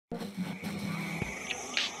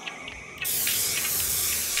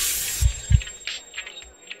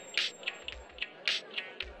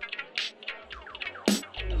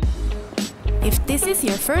this is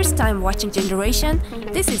your first time watching Generation,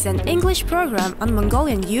 this is an English program on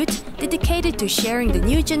Mongolian youth dedicated to sharing the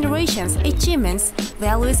new generation's achievements,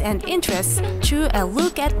 values and interests through a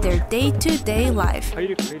look at their day-to-day life.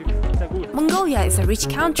 Mongolia is a rich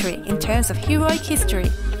country in terms of heroic history.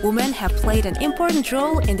 Women have played an important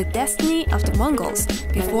role in the destiny of the Mongols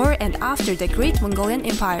before and after the Great Mongolian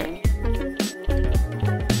Empire.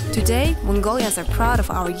 Today, Mongolians are proud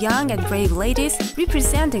of our young and brave ladies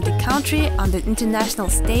representing the country on the international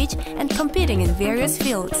stage and competing in various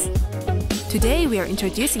fields. Today, we are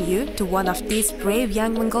introducing you to one of these brave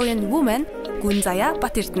young Mongolian women, Gunzaya.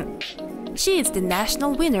 She is the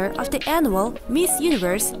national winner of the annual Miss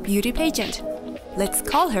Universe beauty pageant. Let's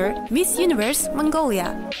call her Miss Universe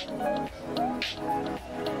Mongolia.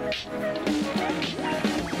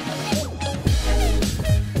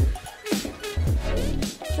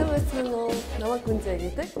 Намайг Gunzaya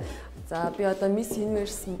гэдэг. За би одоо Miss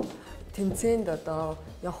Universe тэмцээнд одоо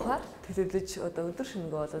явхаар төлөвлөж одоо өдөр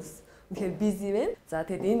шөнөгүй болоос үнэхээр busy байна. За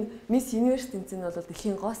тэгээд энэ Miss Universe тэмцээн нь бол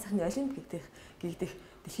дэлхийн гоо сайхны олимпик гэгдэх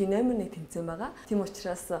дэлхийн номер 1 тэмцээн байгаа. Тийм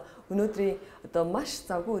учраас өнөөдрийн одоо маш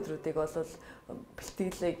завгүй өдрүүдийг бол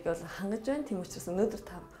бэлтгэлийг бол хангаж байна. Тийм учраас өнөөдөр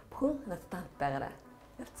та бүхэн надтай хамт байгаарай.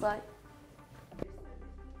 Явцгаая.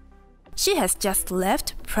 She has just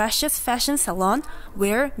left Precious Fashion Salon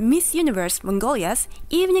where Miss Universe Mongolia's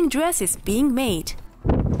evening dress is being made.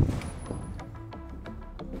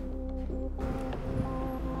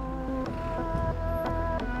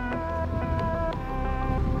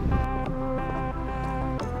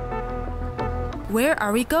 Where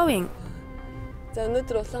are we going? За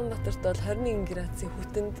өнөөдөр Улаанбаатарт бол 21 градусын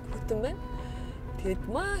хүтэн байна. Тэгэд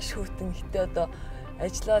маш хүтэн хитэ одоо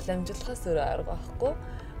ажиллаа амжилахаас өөр арга байхгүй.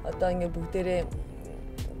 Одоо ингэ бүгдээрээ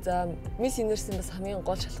за Miss Universe-ийн бас хамгийн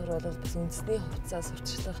гол шалгуур бол бас үндэсний хувцас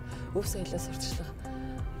сурталчлах, өв соёлоо сурталчлах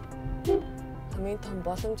хамгийн том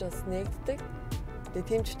боломж бас нэгддэг. Тэгээ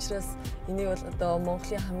тийм ч учраас энийг бол одоо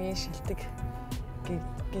Монголын хамгийн шилдэг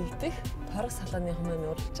гэгдэх торог салааны хүмүүс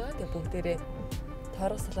уралж байгаа. Тэгээ бүгдээрээ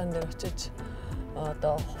торог салаан дээр очиж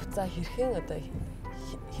одоо хувцас хэрхэн одоо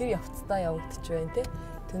хэр явцдаа явагдаж байна те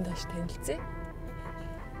түн тааш танилцъя.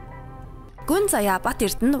 Gunzaya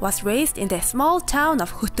was raised in the small town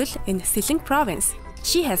of Hutul in Siling province.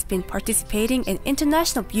 She has been participating in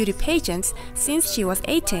international beauty pageants since she was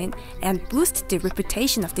 18 and boosted the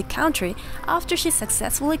reputation of the country after she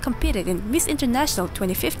successfully competed in Miss International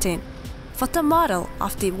 2015, photo model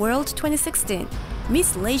of the World 2016,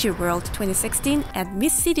 Miss Leisure World 2016 and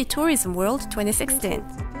Miss City Tourism World 2016.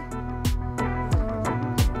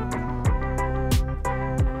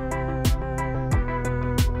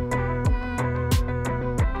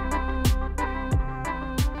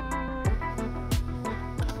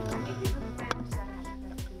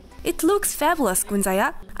 It looks fabulous,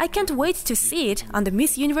 Gunzaya. I can't wait to see it on the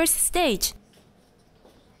Miss Universe stage.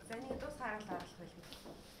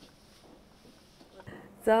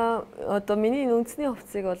 За одоо миний үндэсний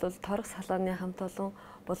хувцсыг бол торог салааны хамт олон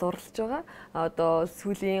бол уралж байгаа. Одоо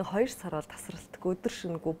сүүлийн 2 сар бол тасралтгүй өдөр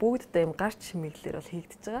шөнөгүй бүгддээ юм гарч чимэглэлээр бол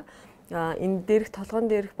хийгдэж байгаа. Энэ дээрх толгоон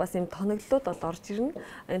дээрх бас юм тоноглолууд бол орж ирнэ.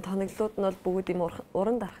 Энэ тоноглолууд нь бол бүгд юм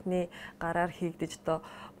уран дарахны гараар хийгдэж одоо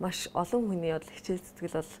маш олон хүний бол хичээл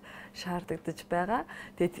зүтгэл бол шаардагдаж байгаа.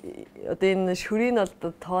 Тэгээд одоо энэ шүрийг нь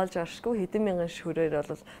бол тоолж оршгүй хэдэн мянган шүрээр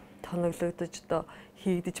бол тоноглогдож одоо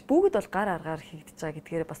хийгдэж бүгд бол гар аргаар хийгдэж байгаа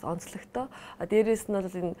гэдгээр бас онцлогтой. Дээрээс нь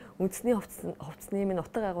бол энэ үндэсний хувцсны минь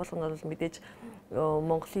утга агуулга нь бол мэдээж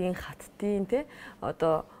Монголын хаттын те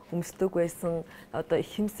одоо өмсдөг байсан одоо их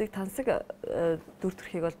хэмсэг тансаг дүр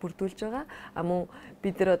төрхийг бол бүрдүүлж байгаа. Мөн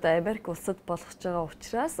бид нар одоо Америк улсад болгож байгаа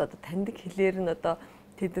учраас одоо таньдаг хэлээр нь одоо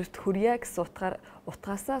тэдэрт хүрье гэсэн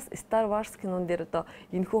утгаасаа Star Wars кинон дээр одоо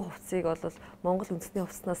энэхүү хувцсыг бол Монгол үндэсний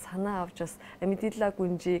хувцснаас санаа авч бас Амидилла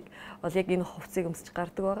гүнжийг бол яг энэ хувцсыг өмсөж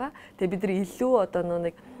гардаг байгаа. Тэгээ бид нар илүү одоо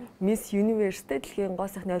нэг Miss Universe дэлхийн гоо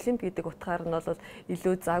сайхны олимп гэдэг утгаар нь бол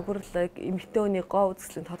илүү загварлаг, эмэгтэй хүний гоо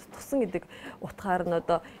үзэсгэлэн тодтгсон гэдэг утгаар нь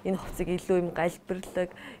одоо энэ хувцсыг илүү юм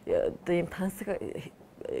галбирлаг одоо юм тансаг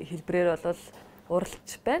хэлбэрээр бол уралж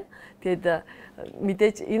байна. Тэгээд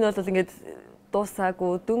мэдээж энэ бол ингээд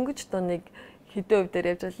дуусаагүй дөнгөж одоо нэг хэдэн хувь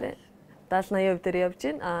дээр явж байлаа. 70-80% дээр явж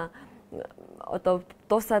байна. Одоо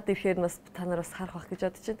дуусаад ирэхээр бас та нар бас харах байх гэж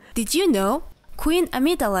бодож байна. Did you know Queen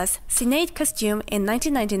Amidala's Senate costume in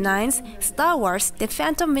 1999's Star Wars The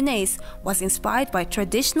Phantom Menace was inspired by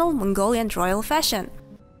traditional Mongolian royal fashion?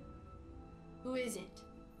 Who is it?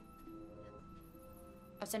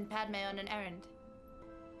 I'll send Padme on an errand.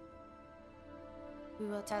 We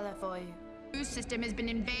will tell her for you. The system has been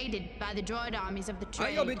invaded by the droid armies of the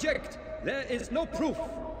trade. I object! There is no proof!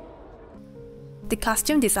 The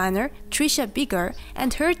costume designer, Trisha Bigger,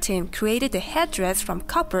 and her team created a headdress from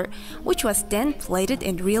copper, which was then plated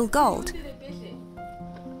in real gold.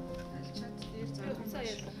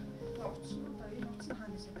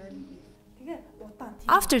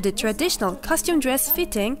 After the traditional costume dress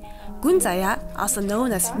fitting, Gunzaya, also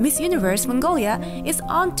known as Miss Universe Mongolia, is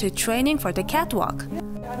on to training for the catwalk.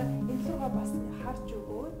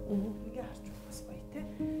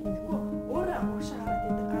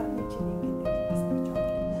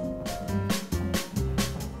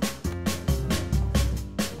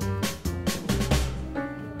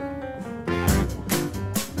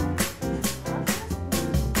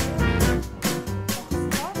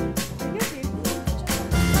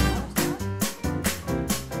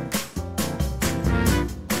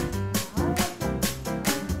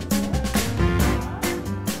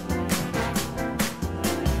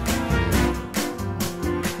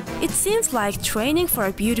 It seems like training for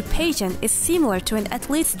a beauty pageant is similar to an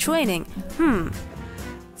athlete's training.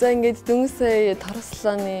 За ингээд дүнсээ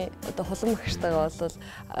торслооны хулан багштайгаа бол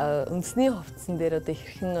үндэсний хувцсан дээр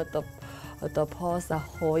хэрхэн поз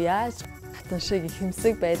авах уу, яаж хатан шиг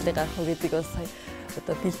хэмсэг байдлыг гаргах уу гэдгийг бол сая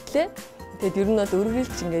бэлтлээ. Тэгээд ер нь бол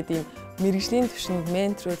үргэлж ингээд ийм мэрэгжлийн түвшинд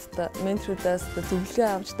менторудаас зөвлөгөө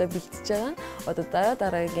авч бэлтэж байгаа.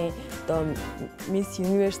 Дараагийн Miss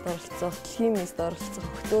Universe оролцох, дэлхийн Miss оролцох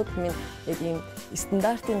хүмүүс минь яг ийм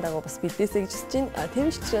стандартын дагуу бас бэлдээсэй гэж хүсэж байна.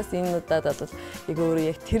 Тийм ч учраас энэ удаад бол яг өөрөө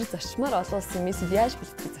яг тэр зарчмаар олон улсын Miss яаж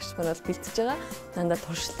бэлтгэх зарчмаар бол бэлтэж байгаа. Дандаа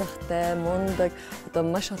туршлагатай, мундаг,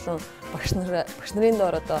 маш олон багш нарын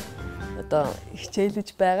доор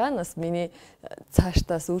хичээлж байгаа. Нас миний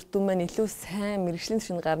цаашдаас үр дүн маань илүү сайн мэрэгжлийн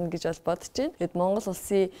түвшинд гарна гэж бол бодож байна. Тэгэд Монгол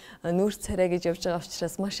улсын нүүрс царай гэж явж байгаа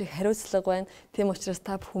учраас маш их хариуцлага байна. Тийм учраас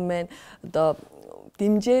та бүхэн маань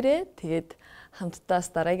дэмжээрэй. Тэгээд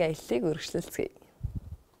хамтдаас дараагийн аяллыг үргэлжлүүлцгээе.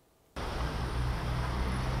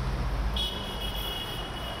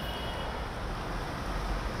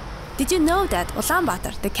 Did you know that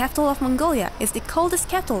Ulaanbaatar, the capital of Mongolia, is the coldest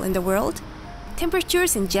capital in the world?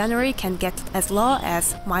 Temperatures in January can get as low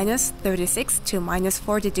as -36 to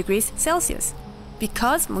 -40 degrees Celsius.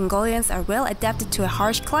 Because Mongolians are well adapted to a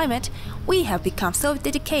harsh climate, we have become so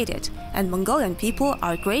dedicated, and Mongolian people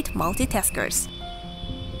are great multitaskers.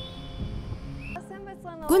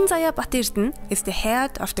 Gunzaya Batirden is the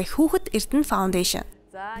head of the Huhut Irden Foundation.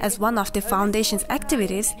 As one of the foundation's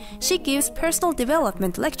activities, she gives personal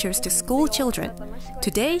development lectures to school children.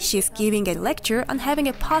 Today, she is giving a lecture on having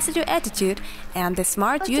a positive attitude and the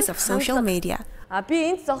smart use of social media.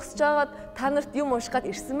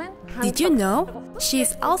 Did you know? She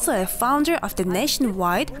is also a founder of the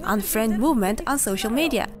nationwide Unfriend movement on social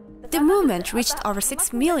media. The movement reached over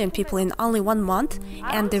 6 million people in only 1 month,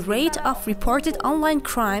 and the rate of reported online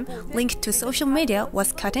crime linked to social media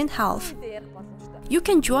was cut in half. You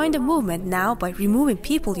can join the movement now by removing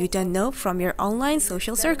people you don't know from your online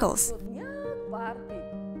social circles.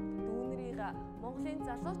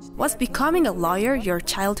 Was becoming a lawyer your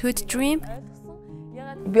childhood dream?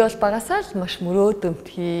 Би бол багасаа л маш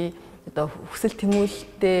мөрөөдмтгий, хүсэл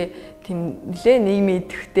тэмүүлэлтэй, тийм нэлээ нийгмийн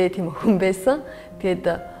идэвхтэй тийм хүн байсан.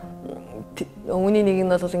 Тэгээд Үүний нэг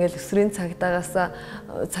нь бол ингээл өсвөрийн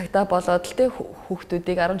цагдаа болоод л те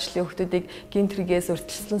хүүхдүүдийг 10 жилийн хүүхдүүдийг гинт хэрэгээс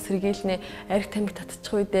урьдчилсан сэргийлнэ арх тамхи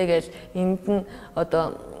татчих үедээ гээл энд нь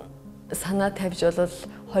одоо санаа тавьж болол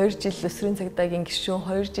 2 жил өсвөрийн цагдаагийн гишүүн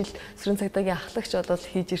 2 жил өсвөрийн цагдаагийн ахлагч болол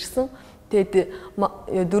хийж ирсэн. Тэгээд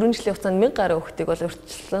 4 жилийн хугацаанд 1000 гаруй хүүхдийг бол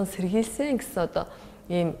урьдчилсан сэргийлсэн гэсэн одоо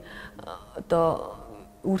ийм одоо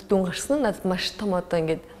үр дүн гарсан надад маш том одоо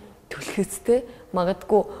ингээд төлөхөстэй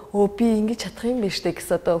магадгүй би ингэж чадах юм биш үү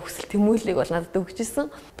гэсэн одоо хүсэл тэмүүллийг бол надад өгч ирсэн.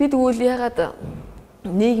 Би тэгвэл ягаад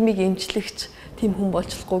нийгмийг эмчлэгч тийм хүн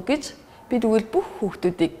болчихлохгүй гэж би тэгвэл бүх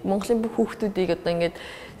хүүхдүүдийг Монголын бүх хүүхдүүдийг одоо ингэж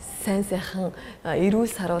сайн сайхан эрүүл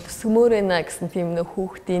саруул өсгмөөрэй гэсэн тийм нэг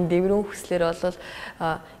хүүхдийн дэврэн хүслээр бол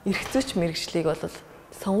эрхцөөч мэрэгжлийг бол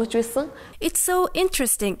сонгож байсан. It's so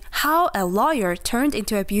interesting how a lawyer turned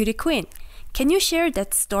into a beauty queen. Can you share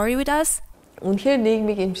that story with us? Үнэхээр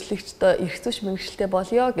нийгмийг эмчлэгчтэй эрхцөөч мэрэгчлээ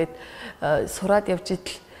болёо гэд сураад явж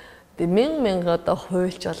идэл мянган одоо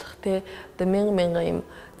хуульч болох те одоо мянган юм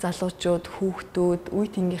залуучууд хүүхдүүд үе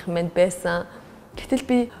тэнгийнхэн манд байсан. Гэтэл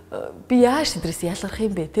би яаж тэдрээс ялгарх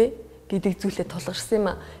юм бэ те гэдэг зүйлээ тулгарсан юм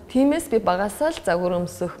а. Тиймээс би багасаа л загвар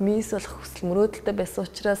өмсөх, мисс болох хүсэл мөрөөдөлтэй байсан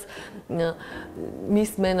учраас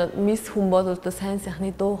мисс хүн бол одоо сайн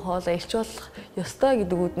сайхны дуу хоолой илч болох ёстой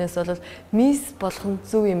гэдэг үднээс бол мисс болох нь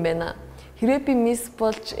зөв юм байна. Хэрвээ би мисс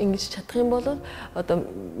болж ингэж чадах юм бол одоо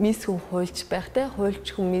мисс хүн хуульч байх те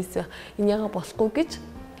хуульч хүн мисс байх энэ яга болохгүй гэж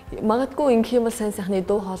магадгүй ингэх юм бол сайн сайхны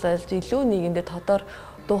дуу хоолой илж илүү нийгэмдээ тодор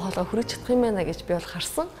дуу хоолой хүргэж чадах юм байна гэж би бол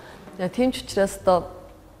харсан. Тийм ч учраас одоо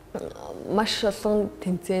маш олон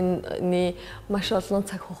тэмцээний маш олон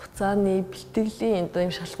цаг хугацааны бэлтгэлийн одоо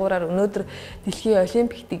юм шалгуураар өнөөдөр дэлхийн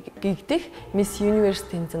олимпикт гэгдэх Miss Universe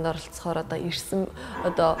тэмцээнд оролцохоор одоо ирсэн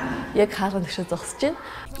одоо яг хаалгын төвшөө зогсож байна.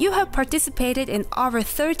 You have participated in over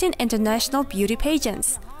 13 international beauty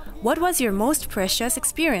pageants. What was your most precious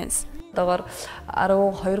experience? Одоогоор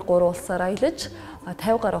 12-3 улсаар аялаж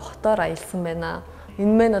 50 гаруй хотоор аялсан байна.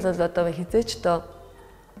 Энэ мэн бол одоо хизээч одоо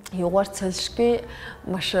юугаар цолшгүй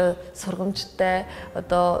маш сургамжтай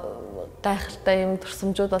одоо гайхалтай юм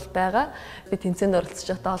турсамжууд бол байгаа. Би тэмцээнд оролцож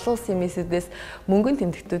байхдаа олон улсын миссүүдээс мөнгөний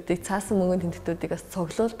тэмдэгтүүдийг цаасан мөнгөний тэмдэгтүүдийг бас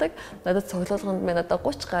цуглуулдаг. Надад цуглуулганд минь одоо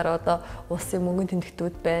 30 гаруй одоо улсын мөнгөний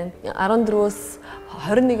тэмдэгтүүд байна. 14-өөс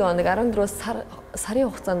 21 оног 14-өөс сарын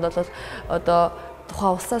хугацаанд бол одоо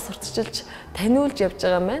тухайн улсаа сурталчилж таниулж явж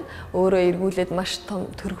байгаа маань өөрөө эргүүлээд маш том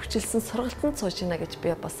төр хүчилсэн сургалтанд сууж байна гэж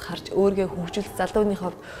би бас харж өөргөө хөгжүүлж залууны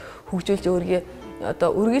хувьд хөгжүүлж өөргөө одоо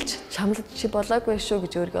үргэлж чамлаж чи болоогүй шүү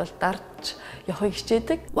гэж өөргөө бол дарж явахыг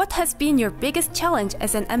хичээдэг. What has been your biggest challenge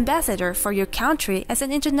as an ambassador for your country as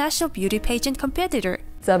an international beauty pageant competitor?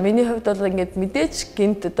 За миний хувьд бол ингээд мэдээж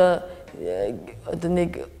гинт одоо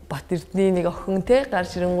нэг Бат Эрдэнэ нэг охин те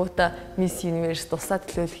гарч ирэнгүүтээ Miss Universe тусаа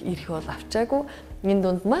төлөөлөх ирэх бол авчаагүй. Энэ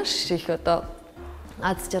дунд маш их одоо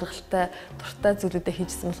аз жаргалтай дуртай зүйлүүдээ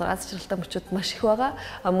хийжсэн болохоор аз жаргалтай мөчүүд маш их байгаа.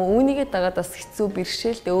 Мөн үүнийгээ дагаад бас хэцүү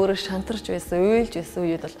бэрхшээлд өөрөө шантарч байсан, уйлж байсан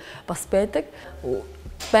үед бол бас байдаг.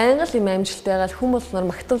 Байнга л юм амжилттай байгаад хүн болсноор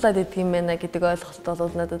магтуулаад идэг юм байна гэдэг ойлголт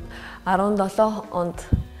бол надад 17 онд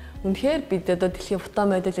үнэхээр бид одоо дэлхийн фото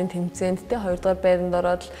моделийн тэмцээнд те 2 дугаар байранд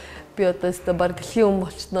ороод би одоо өстө баг дэлхийн хүн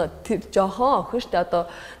болчихно. Тэр жоохон охин штэ одоо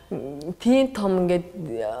тийм том ингээд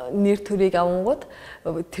нэр төрийг авангууд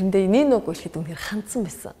тэрэндээ нэг нүг үлэхэд үнэхээр хандсан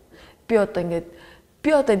байсан. Би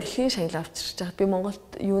одоо дэлхийн шагнал авчирч байгаа. Би Монголд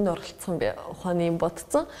юунд оролцсон бэ? Ухааны юм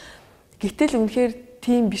бодцсон. Гэтэл үнэхээр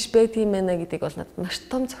тийм биш бай тийм байна гэдгийг бол надад маш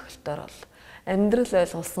том цохилтоор бол амьдрал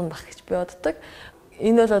ойлгуулсан баг гэж би боддог.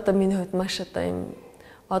 Энэ бол одоо миний хувьд маш одоо юм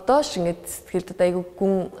одоо ш ингээд сэтгэлд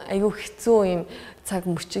айгүй хэцүү юм цаг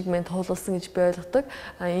мөчийг мэн туулсан гэж би ойлгодог.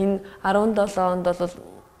 Энэ 17 онд бол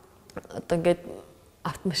одоо ингээд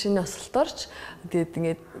автомашины осолторч тэгээд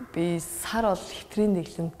ингээд би сар бол хэтрийн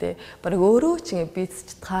дэглэмтэй бараг өөрөө ч ингээд бийцч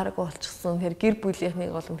таараагүй болчихсон. Тэгэхээр гэр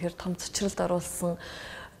бүлийнхнийг бол үнэхээр том цочролд оруулсан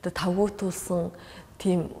одоо тавгуутуулсан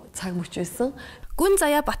тийм цаг мөч байсан.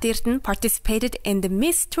 Gunzaya participated in the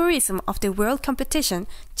Miss Tourism of the World competition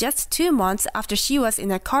just 2 months after she was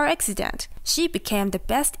in a car accident. She became the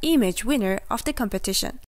best image winner of the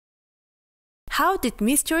competition. How did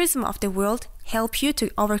Miss Tourism of the World help you to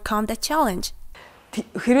overcome that challenge?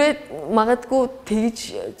 Хэрвээ магадгүй тэгж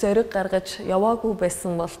зориг гаргаж яваагүй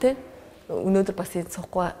байсан бол тий өнөөдөр бас энэ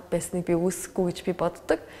цухгүй байсныг би үүсэхгүй гэж би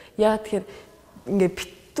боддог. Яагаад тэгэхээр ингээд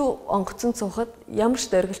битүү онгоцон цуухад ямар ч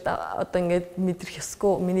дөргөлт одоо ингээд мэдрэх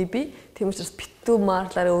ёсгүй миний би тийм учраас битүү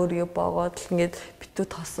маарлаараа өөрийгөө боогоод л ингээд битүү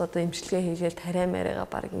тос одоо имчилгээ хийгээл тариа мариагаа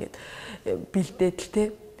баг ингээд бэлдээд л тий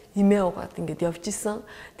имээ угаад ингээд явж исэн.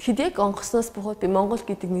 Тэгэхэд яг онгоцноос бухад би Монгол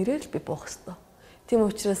гэдэг нэрээр л би буух хэвээр. Тийм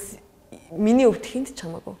учраас миний өвд хинт ч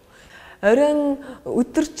хамаагүй. Оройн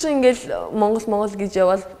өдөрчин ингээд Монгол гэж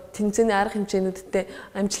явбал тэмцээний арга хэмжээнүүдтэй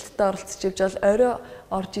амжилттай оролцож явж бол орой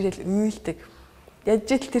орж ирэл уйлдаг. Яаж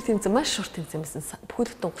ч тэр тэмцээн маш шурт тэмцээн байсан.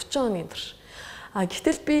 Бүхэлдэн 30 хоногийн турш.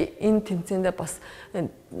 Гэтэл би энэ тэмцээндээ бас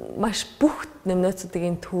маш бүх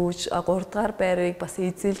номинацуудыг түүж 3 дугаар байрыг бас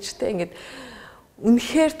эзэлжтэй ингээд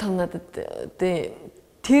үнэхээр том надад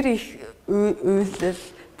тэр их уйлал,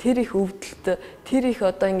 тэр их өвдөлт, тэр их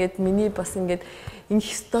одоо ингээд миний бас ингээд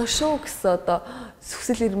ингэх ёстой шүү гэсэн одоо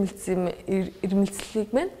сүсэл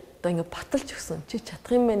ирмэлцлийг мэн одоо ингээд баталж өгсөн. Чи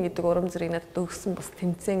чадах юм байна гэдэг урам зориг надад өгсөн бас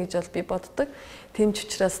тэмцээн гэж бол би боддог. Тийм ч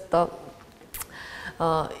учраас одоо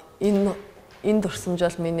энэ дурсамж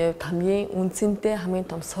бол миний хувьд хамгийн үнцэнтэй, хамгийн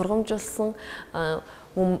том сургамжуулсан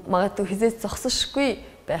магадгүй хизээч зогсошгүй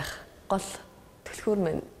байх гол төлхөр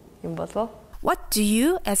мэн юм болов. What do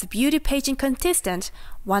you as a beauty pageant contestant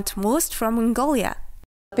want most from Mongolia?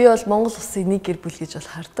 Би бол Монгол улсыг нэг гэр бүл гэж бол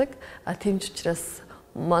хардаг. Тийм ч учраас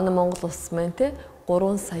манай Монгол улс маань те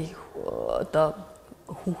 3 сая одоо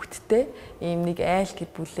хүүхэдтэй ийм нэг айл гэр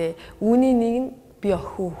бүлээ. Үүний нэг нь би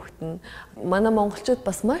охин хүүхэд нь. Манай монголчууд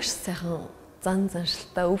бас маш сайхан зан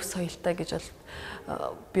заншилтай, өв соёлтой гэж бол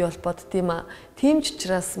би бол боддtiin а. Тийм ч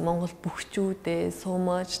учраас Монгол бүхчүүдээ,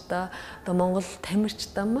 суумаачтай, одоо Монгол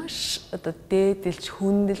тамирчтай маш одоо дээдэлж,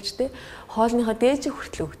 хүндэлж те хоолныхоо дээжийг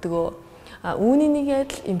хүртэл өгдөгөө. Үүний нэг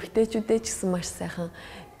адил эмгтээчүүдээ ч гэсэн маш сайхан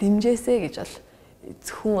дэмжээсэй гэж бол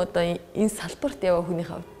зөвхөн одоо энэ салбарт яваа хүний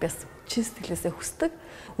хувьд бас чин сэтгэлээсээ хүсдэг.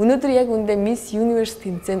 Өнөөдөр яг үндэ Miss Universe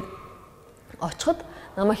тэмцээнд очиход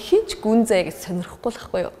намайг хинч Gunzaya гэж сонирхгүй л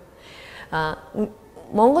байхгүй юу.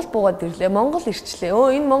 Монгол буугаад ирлээ. Монгол ирчлээ.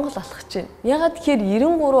 Энэ Монгол алхаж байна. Ягаад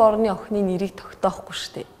тэгэхээр 93 орны охины нэрийг тогтоохгүй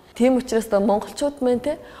шүү дээ. Тийм учраас монголчууд маань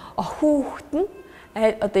те охин хүүхэд нь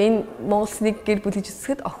одоо энэ Монголсныг гэр бүл гэж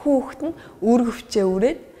үзэхэд охин хүүхэд нь үүргэвчээ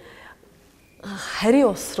үрээд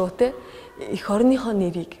харийн улс руу те эх орныхоо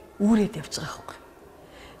нэрийг үүрээд явж байгаа байхгүй.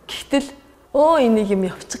 Гэхдээ энийг юм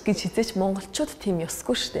явчих гэж хизээч монголчууд тийм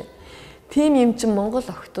ёсгүй шүү дээ. Тийм юм чин монгол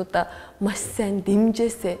охтуудаа маш сайн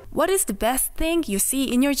дэмжээсэ. What is the best thing you see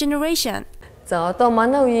in your generation? За одоо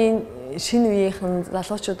манай үеийн шинэ үеийнхэн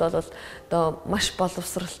залуучууд бол одоо маш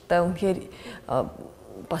боловсралтай үнэхээр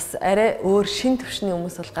бас арай өөр шин төвшний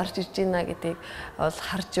хүмүүс бол гарч ирж байна гэдгийг бол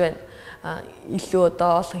харж байна. Илүү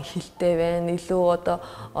одоо олон хилтэй байна. Илүү одоо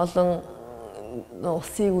олон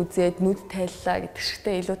улсыг үзээд нүд тайллаа гэдэг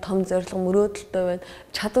шигтэй илүү том зорилго мөрөөдөлтэй байна.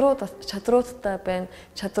 Чадруудтай байна.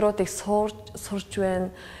 Чадруудыг сурж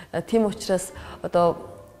байна. Тийм учраас одоо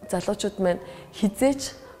залуучууд маань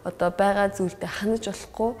хизээч одоо байгаа зүйлдээ ханаж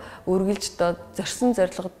болохгүй үргэлж одоо зорьсон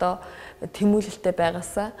зорилгодоо тэмүүлэлтэй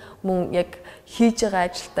байгаасаа мөн яг хийж байгаа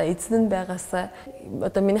ажилдаа эзэн нь байгаасаа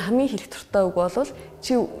одоо миний хамгийн хэрэг туртаа үг бол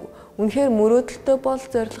чи үнэхээр мөрөөдөлтөй бол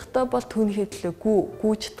зорилготой бол түүнийхээ төлөө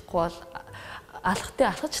гүйж чадахгүй бол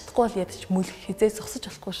алхаж чадахгүй бол ядаж мүлх хизээ зогсож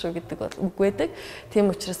болохгүй шүү гэдэг бол үг байдаг. Тийм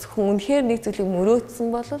учраас хүн үнэхээр нэг зүйлийг мөрөөдсөн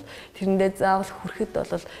бол тэрэндээ заавал хүрэхэд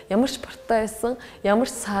бол ямар ч партаа байсан, ямар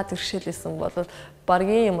ч саад иршээлсэн бол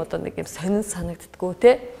баргийн юм одоо нэг юм сонин санагддггүй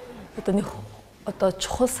те. Одоо нэг одоо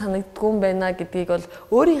чухал санагддгүй юм байна гэдгийг бол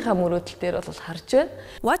өөрийнхөө мөрөөдөл дээр бол харж байна.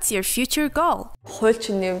 What's your future goal?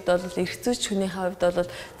 Хуульчны хувьд бол эрхцүүч хүнийхээ хувьд бол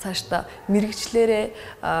цаашдаа мэрэгчлэрээ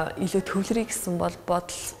илүү төвлөрье гэсэн бол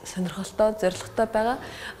бодол сонирхолтой, зорилготой байгаа.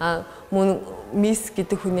 Мөн Miss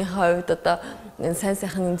гэдэг хүнийхээ хувьд одоо сайн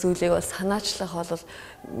сайхан зүйлийг бол санаачлах бол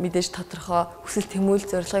мэдээж тодорхой хүсэл тэмүүлэл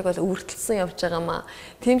зорилгыг бол үргэлжлүүлсэн явж байгаа маа.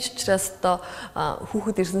 Тийм ч учраас одоо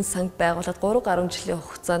хүүхэд эрдэнэ санг байгуулад 3 гаруй жилийн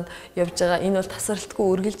хугацаанд явж байгаа. Энэ бол тасралтгүй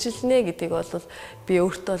үргэлжилнэ гэдгийг бол би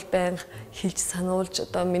өөртөө бол байнга хэлж сануулж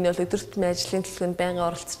одоо миний бол өдөр тутмын ажлын төлөвлөгөөнд байнга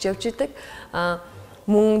оролцож явж идэг.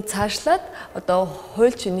 Мөн цаашлаад одоо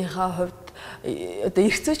хуульч хүнийхээ хувьд одоо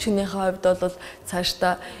эрхцүүч хүнийхээ хувьд бол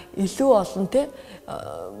цаашдаа илүү олон те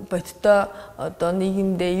бодтой одоо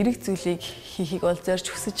нийгэмдээ эерэг зүйлийг хийхийг бол зорж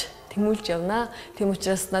хүсэж тэмүүлж явна. Тийм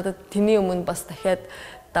учраас надад тэний өмнө бас дахиад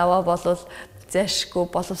даваа болвол зайшгүй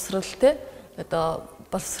боловсрал те одоо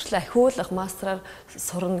боловсролын ахиулах мастраар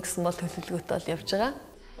сурна гэсэн бол төлөвлөгөөтэй бол явж байгаа.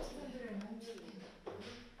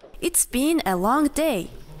 It's been a long day.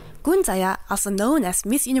 Gunzaya, also known as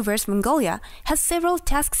Miss Universe Mongolia, has several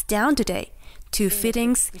tasks down today. 2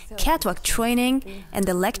 fittings, catwalk training, and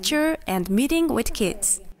a lecture and meeting with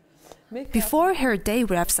kids. Before her day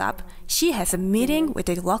wraps up, she has a meeting with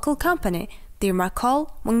a local company,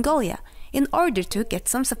 Mongolia, in order to get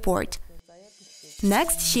some support.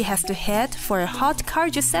 Next, she has to head for a hot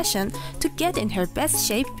cardio session to get in her best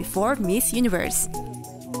shape before Miss Universe.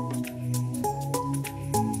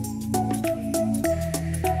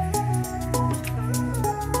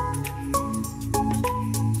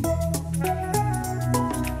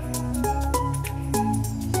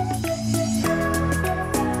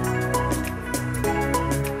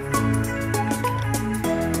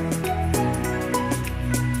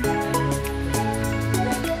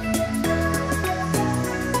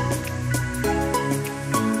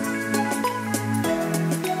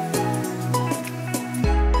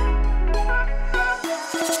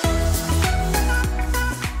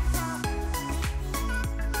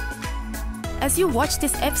 As you watch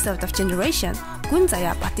this episode of Generation,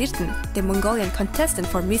 Gunzaya Batirtan, the Mongolian contestant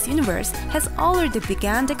for Miss Universe, has already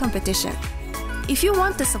begun the competition. If you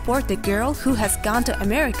want to support the girl who has gone to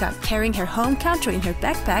America carrying her home country in her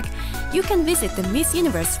backpack, you can visit the Miss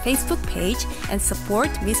Universe Facebook page and support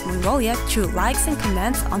Miss Mongolia through likes and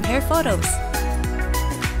comments on her photos.